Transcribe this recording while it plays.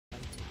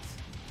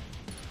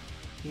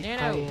He's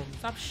Nano, playing.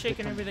 stop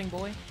shaking everything,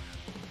 boy.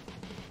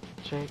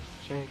 Shake,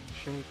 shake,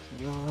 shake,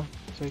 senor.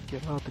 Shake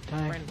it all the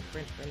time.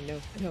 Friend,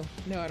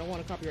 no, I don't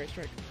want a copyright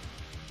strike.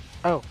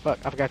 Oh, fuck,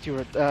 I forgot you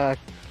were,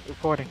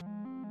 recording.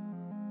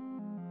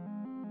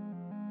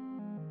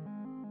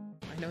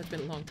 I know it's been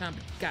a long time,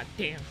 but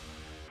goddamn.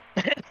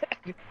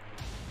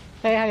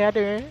 Hey, how y'all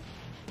doing?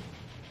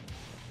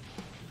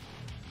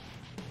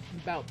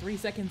 About 3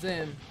 seconds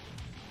in,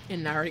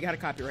 and I already got a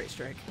copyright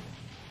strike.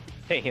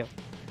 Hey,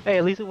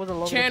 at least it wasn't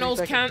long.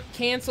 Channels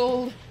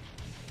canceled.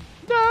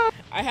 No!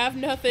 I have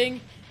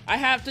nothing. I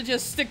have to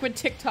just stick with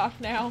TikTok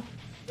now.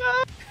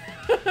 No!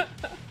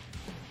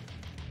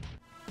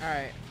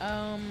 Alright,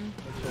 Come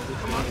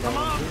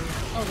on.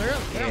 Oh, they're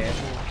yeah.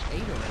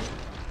 8 already.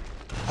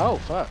 Oh,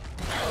 fuck.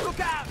 Look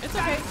out! It's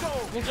okay.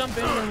 We'll jump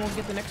in and we'll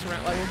get the next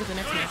round. Like, we'll get the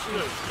next match.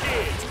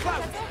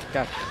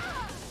 Gotcha.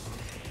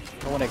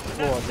 I want to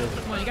explore this.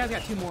 Come on, you guys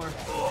got 2 more.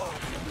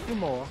 2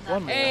 more.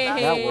 1 more. Hey!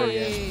 That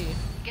warrior.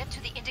 Get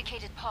to the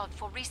indicated pod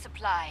for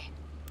resupply.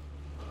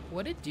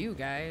 What'd it do,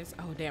 guys?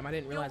 Oh, damn, I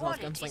didn't realize I was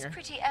Your wallet is Gunslinger.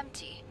 pretty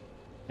empty.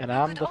 And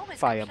I'm Could the always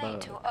fire complain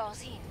bug. to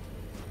Orzine.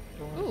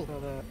 Ooh,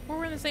 well,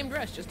 we're in the same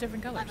dress, just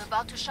different colors. I'm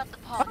about to shut the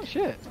pod. Oh,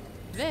 shit.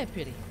 Very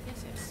pretty.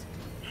 Yes, yes.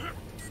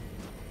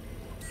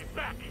 Get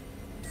back!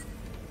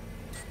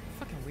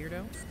 Fucking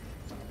weirdo.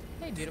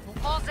 Hey, beautiful.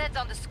 All Zeds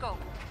on the scope.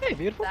 Hey,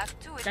 beautiful. Back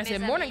to it, I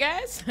said mes morning,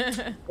 amis. guys.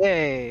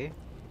 Hey.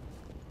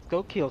 Let's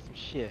go kill some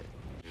shit.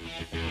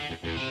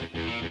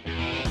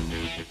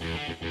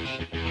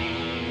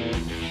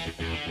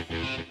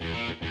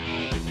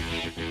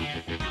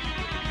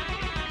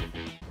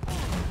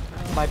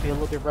 Might be a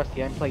little bit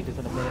rusty. I haven't played this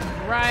in a minute.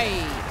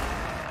 Right.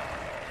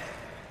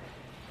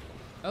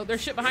 Oh,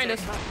 there's shit behind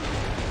us.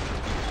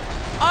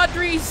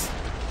 Audrey's.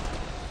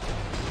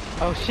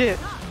 Oh shit.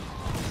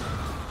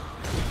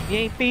 You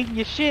ain't feeding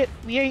your shit.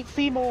 We ain't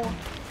Seymour.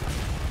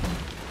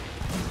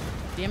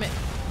 Damn it.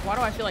 Why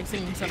do I feel like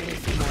singing something in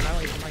Seymour and I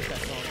don't even like that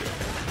song?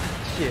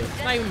 Shit.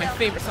 It's not even my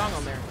favorite song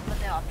on there. But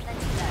there are plenty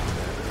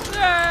left.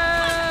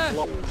 Ah!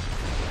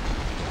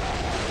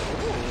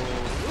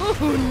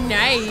 Ooh,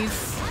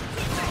 nice.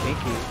 Thank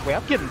you. Wait,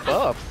 I'm getting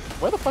buffs.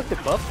 Where the fuck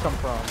did buffs come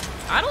from?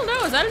 I don't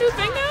know. Is that a new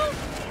thing now?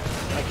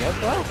 I guess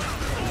so.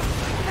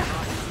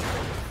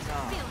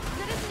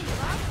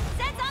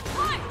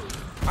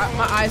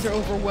 My eyes are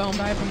overwhelmed.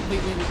 I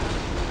completely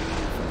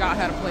forgot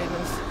how to play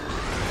this.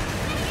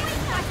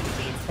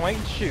 Point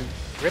and shoot.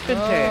 Rip and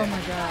Oh tear.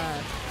 my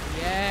god.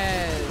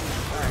 Yes.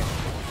 Alright.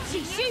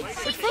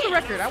 Which, for the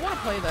record, I want to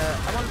play Doom.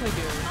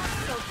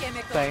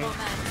 Same.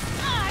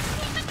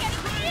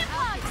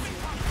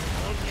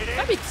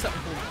 That'd be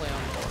something cool to play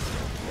on.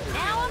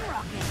 Now I'm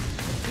rocking.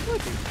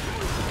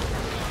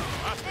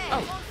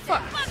 Oh,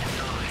 fuck.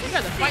 You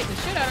guys are fighting the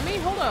shit out of me.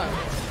 Hold on.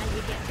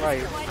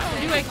 Right. I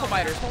don't do ankle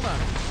biters. Hold on.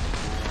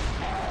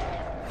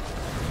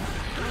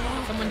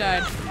 Someone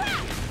died.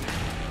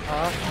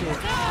 Oh shit.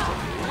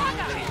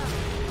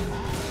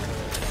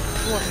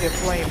 Who wants to get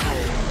flamed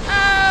here?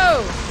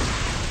 Oh!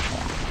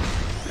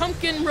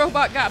 Pumpkin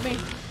robot got me.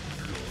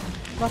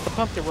 Not the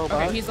pumpkin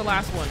robot. Okay, he's the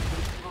last one.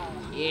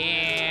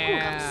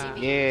 Yeah.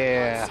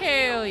 Yeah.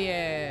 Hell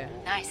yeah.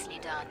 Nicely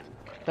done.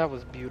 That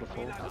was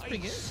beautiful. That's pretty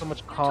good. So much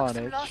You took some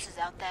carnage. losses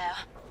out there.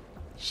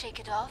 Shake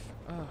it off.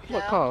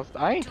 What cost?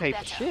 I ain't paid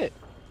for shit.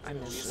 I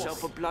miss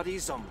Yourself a bloody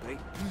zombie.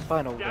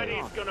 Final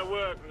Daddy's way. gonna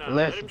work now.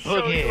 Let's Let him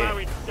show you boogie. how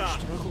it's done.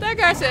 That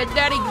guy said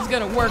Daddy's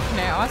gonna work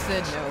now. I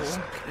said no.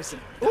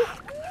 Listen.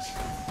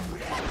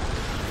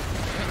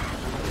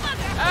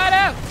 Oh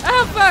no!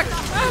 Oh fuck!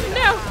 Oh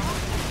no!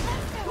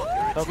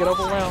 Don't get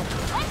overwhelmed.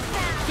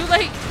 Too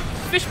late!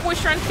 Fish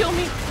boy's trying to kill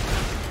me.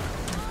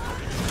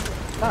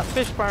 Not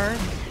fish burn.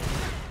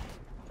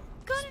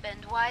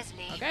 Spend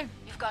wisely. Okay.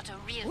 You've got a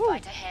real Ooh,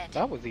 fight ahead.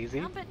 that was easy.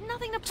 But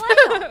nothing to play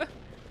on.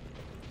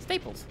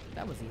 Staples.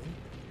 That was easy.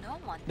 No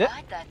one Yep.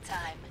 died that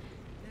time.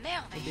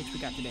 Now What they bitch we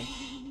got today?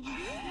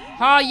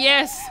 Oh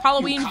yes!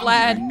 Halloween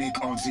Vlad.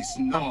 Make all this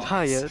noise. I'm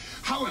tired.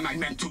 How am I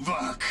meant to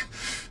work?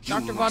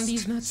 Dr. You Von must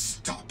D's nuts.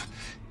 Stop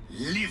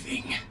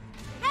living.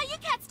 How you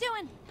cats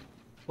doing?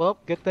 Well,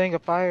 good thing a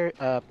fire.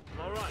 All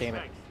right, Damn it.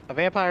 thanks. A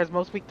vampire is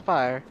most weak to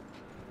fire.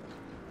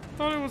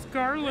 Thought it was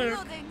garlic.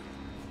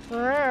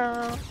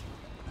 Just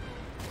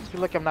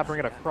feel like I'm not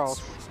bringing a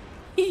cross.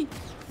 Maybe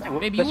That you shit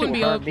wouldn't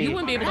be will able. burn me. You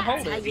wouldn't be able to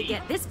hold How it. you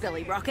get this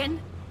Billy rockin'?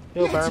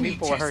 He'll Let burn me me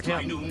before I hurt test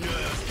my him. new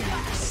nerve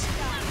gas.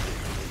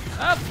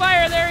 Oh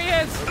fire! There he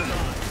is.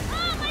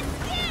 Oh, my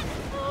skin!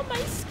 Oh my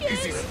skin.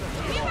 Is this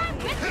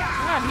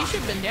God, he should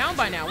have been down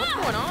by now. What's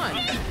going on?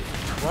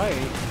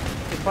 Right.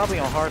 It's probably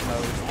on hard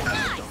mode.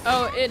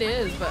 Oh, it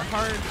is, but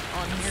hard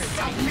on here.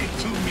 submit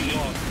to me?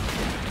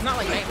 It's not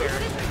like Nightmare. or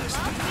anything.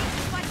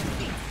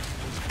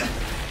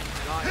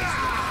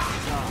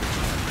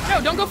 No,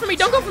 don't go for me!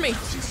 Don't go for me! The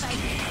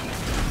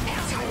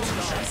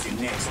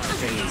next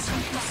phase.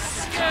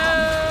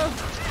 No!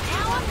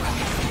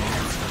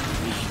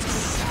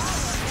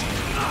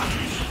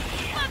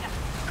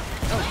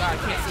 Oh god, I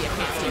can't see, I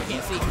can't see, I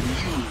can't see.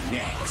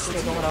 Next.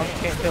 What's going on?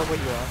 Can't tell where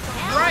you are.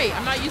 Right,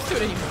 I'm not used to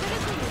it anymore.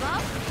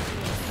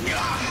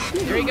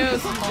 Here he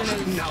goes.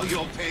 Now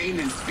your pain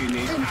is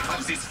finished.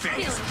 Of this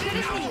phase.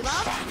 Now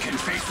I can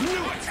face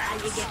new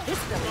attacks.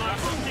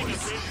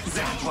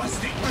 That was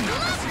the end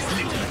of his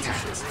little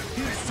attacks.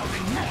 There's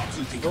something more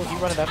to think Oh, about. he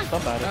running after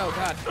somebody. Oh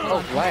god.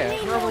 Oh,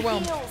 glad. We're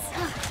overwhelmed.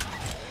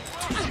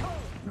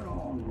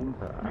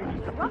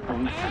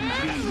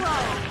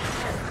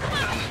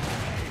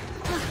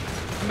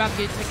 I'm about to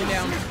get taken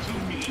down.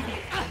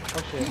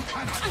 Oh shit.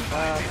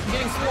 I'm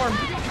getting swarmed.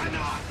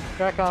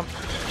 Here I come.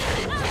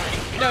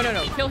 No, no,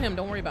 no. Kill him.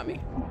 Don't worry about me.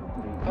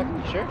 Oh,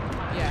 you sure?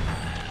 Yeah.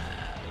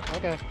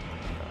 Okay.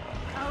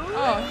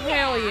 Oh,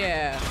 hell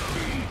yeah.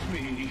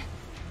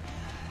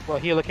 Well,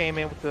 healer came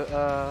in with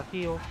the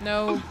heal.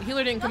 No,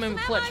 healer didn't come in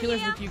with clutch.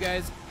 Healer's with you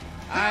guys.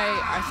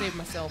 I saved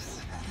myself.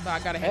 But I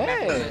gotta head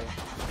back with it.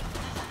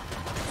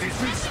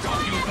 This will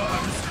stop you,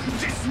 Burns.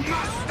 This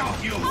must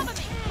stop you.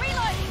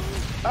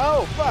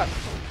 Oh fuck!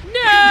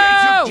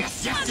 No!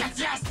 Yes, yes, yes,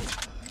 yes.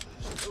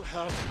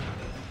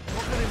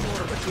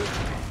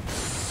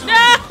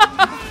 No!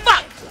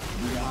 Fuck!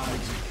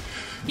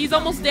 He's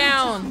almost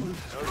down.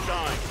 No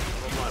time.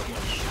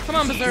 Come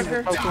on,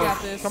 Berserker. Oh, You cool.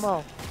 got this. Come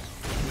on.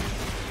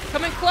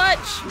 Come in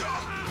clutch.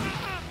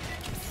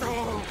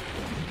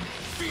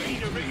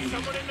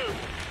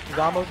 He's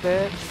almost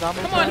dead. He's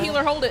almost Come on, dead.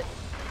 healer. Hold it.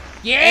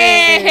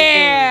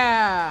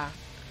 Yeah!